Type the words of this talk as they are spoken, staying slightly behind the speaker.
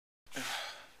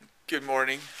Good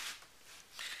morning.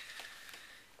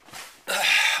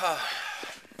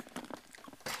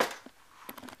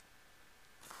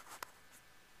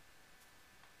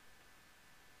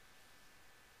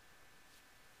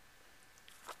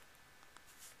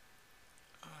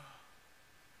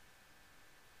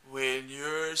 When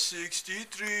you're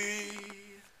 63,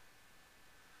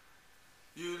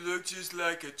 you look just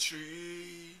like a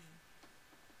tree.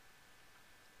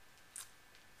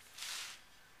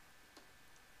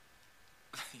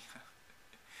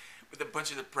 With a bunch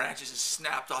of the branches just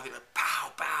snapped off, you're like,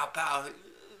 pow, pow, pow.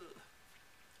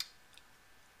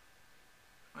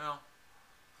 Well,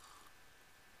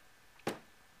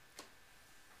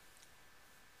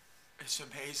 it's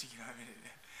amazing, you know.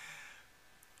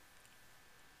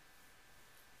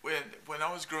 I mean, when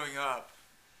I was growing up,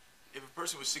 if a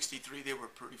person was 63, they were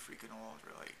pretty freaking old,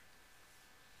 really.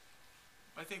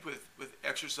 I think with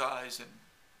exercise and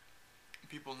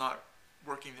people not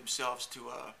working themselves to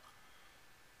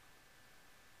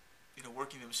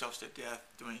working themselves to death,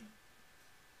 doing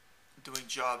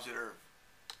jobs that are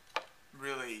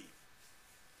really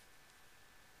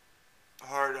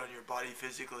hard on your body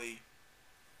physically,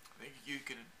 I think you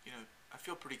can, I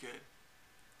feel pretty good.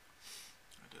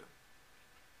 I do.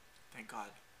 Thank God.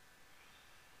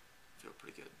 I feel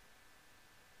pretty good.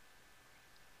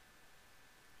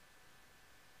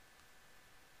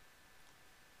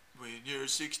 When you're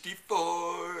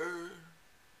 64,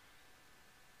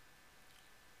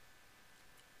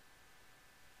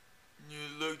 you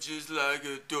look just like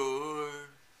a door.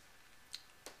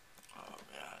 Oh,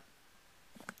 man.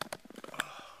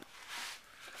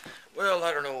 Well,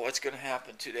 I don't know what's going to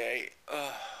happen today.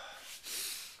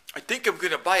 I think I'm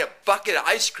going to buy a bucket of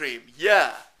ice cream.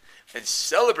 Yeah. And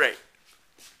celebrate.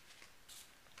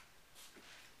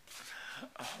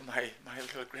 Oh, my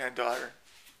little granddaughter.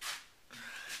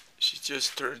 She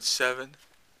just turned 7.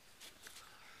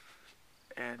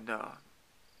 And,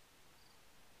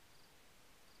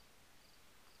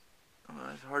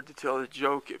 it's hard to tell the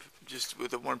joke if just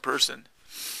with the one person.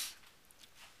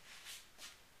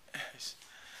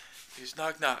 He's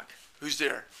knock knock. Who's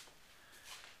there?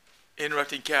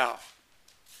 Interrupting cow.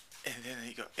 And then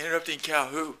you go, interrupting cow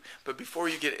who? But before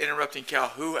you get interrupting cow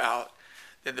who out,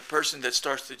 then the person that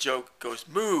starts the joke goes,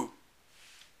 moo.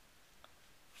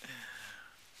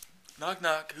 Knock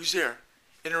knock. Who's there?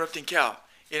 Interrupting cow.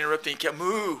 Interrupting cow.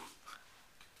 Moo.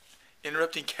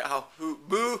 Interrupting cow who?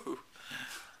 Moo.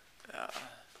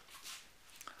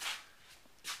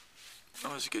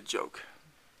 That was a good joke.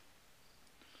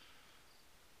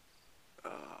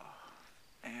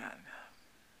 Man.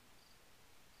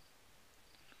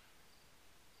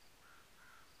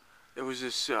 There was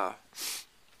this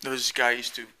guy I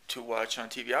used to watch on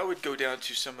TV. I would go down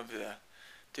to some of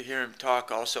to hear him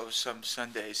talk also some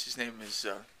Sundays. His name is,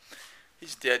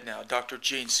 he's dead now, Dr.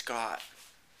 Gene Scott.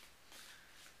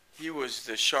 He was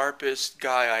the sharpest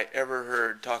guy I ever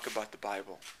heard talk about the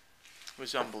Bible. It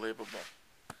was unbelievable.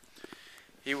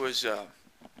 He was,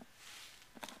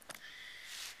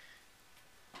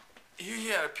 he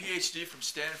had a PhD from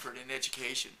Stanford in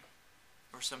education,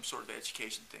 or some sort of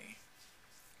education thing.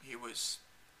 He was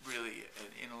really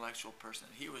an intellectual person.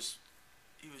 He was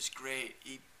great.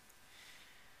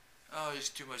 There's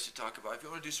too much to talk about. If you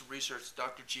want to do some research,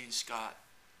 Dr. Gene Scott.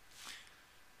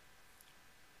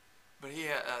 But he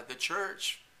had the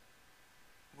church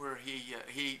where he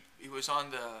was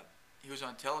on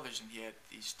television. He had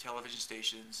these television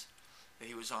stations that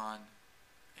he was on,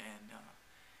 and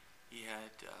he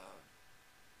had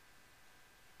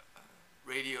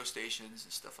radio stations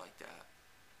and stuff like that.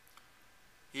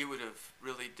 He would have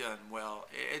really done well.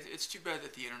 It's too bad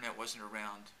that the internet wasn't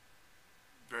around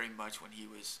very much when he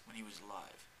was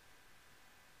alive.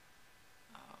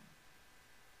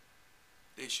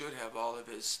 They should have all of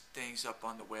his things up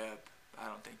on the web. I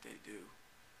don't think they do.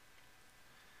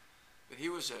 But he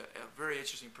was a very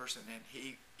interesting person, and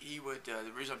he would.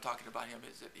 The reason I'm talking about him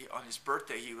is that on his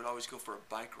birthday he would always go for a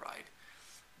bike ride,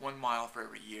 1 mile for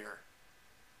every year.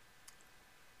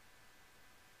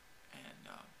 And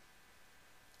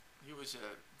he was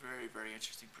a very, very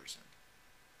interesting person.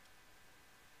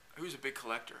 He was a big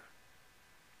collector.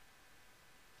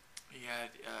 He had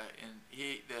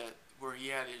where he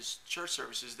had his church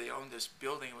services. They owned this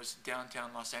building. It was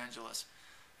downtown Los Angeles.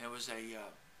 And it was a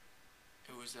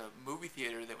movie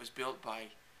theater that was built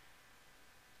by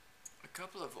a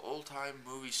couple of old-time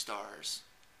movie stars.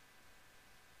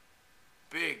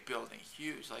 Big building,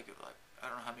 huge, like I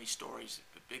don't know how many stories,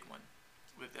 but big one.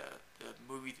 With the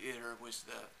movie theater was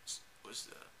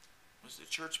the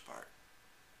church part.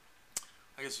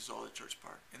 I guess it was all the church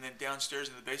part. And then downstairs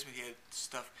in the basement he had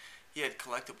stuff. He had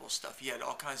collectible stuff. He had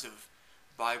all kinds of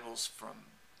Bibles from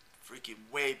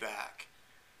freaking way back.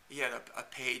 He had a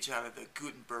page out of the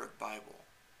Gutenberg Bible,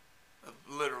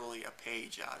 literally a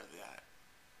page out of that.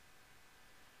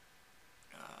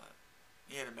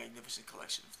 He had a magnificent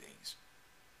collection of things.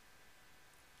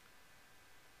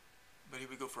 But he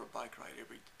would go for a bike ride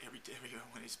every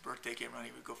when his birthday came around.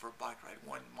 He would go for a bike ride,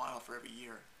 1 mile for every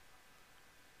year.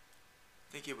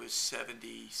 I think it was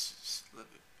 70s,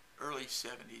 early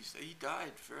 70s. He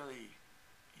died fairly,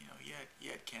 he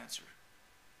had cancer.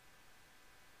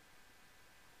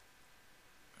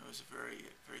 He was a very,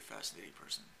 very fascinating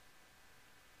person.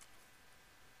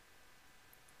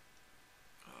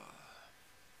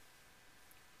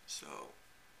 So,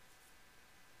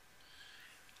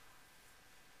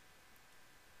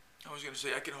 I was going to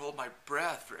say I can hold my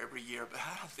breath for every year, but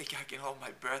I don't think I can hold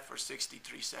my breath for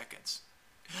 63 seconds.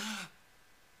 No,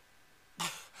 I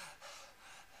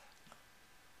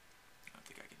don't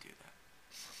think I can do that.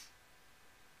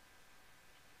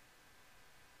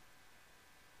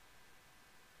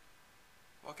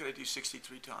 What could I do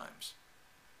 63 times?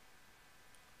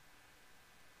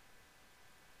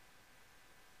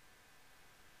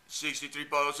 "63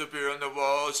 bottles of beer on the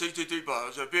wall, 63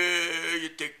 bottles of beer, you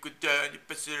take it down, you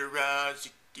pass it around,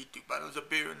 62 bottles of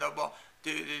beer on the wall."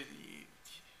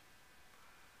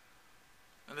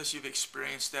 Unless you've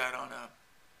experienced that on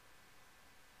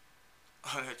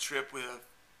a trip with a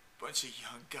bunch of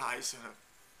young guys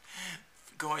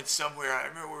going somewhere. I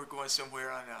remember we were going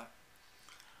somewhere on a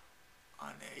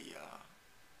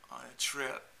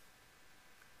trip.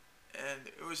 And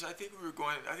it was, I think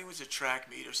it was a track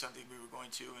meet or something we were going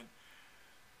to,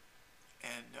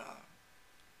 and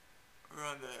we were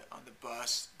on the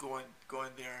bus going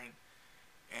there,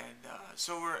 and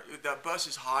so the bus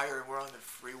is higher, and we're on the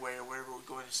freeway or wherever, we're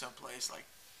going to someplace like,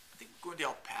 I think we're going to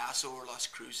El Paso or Las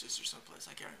Cruces or someplace,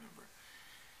 I can't remember.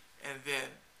 And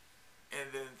then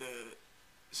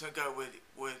some guy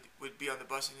would be on the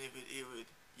bus, and he would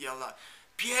yell out,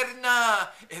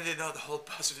 "Pierna!" And then the whole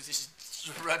bus would just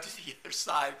run to the other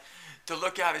side to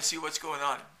look out and see what's going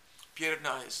on.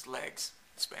 Pierna is legs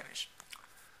in Spanish.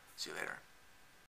 See you later.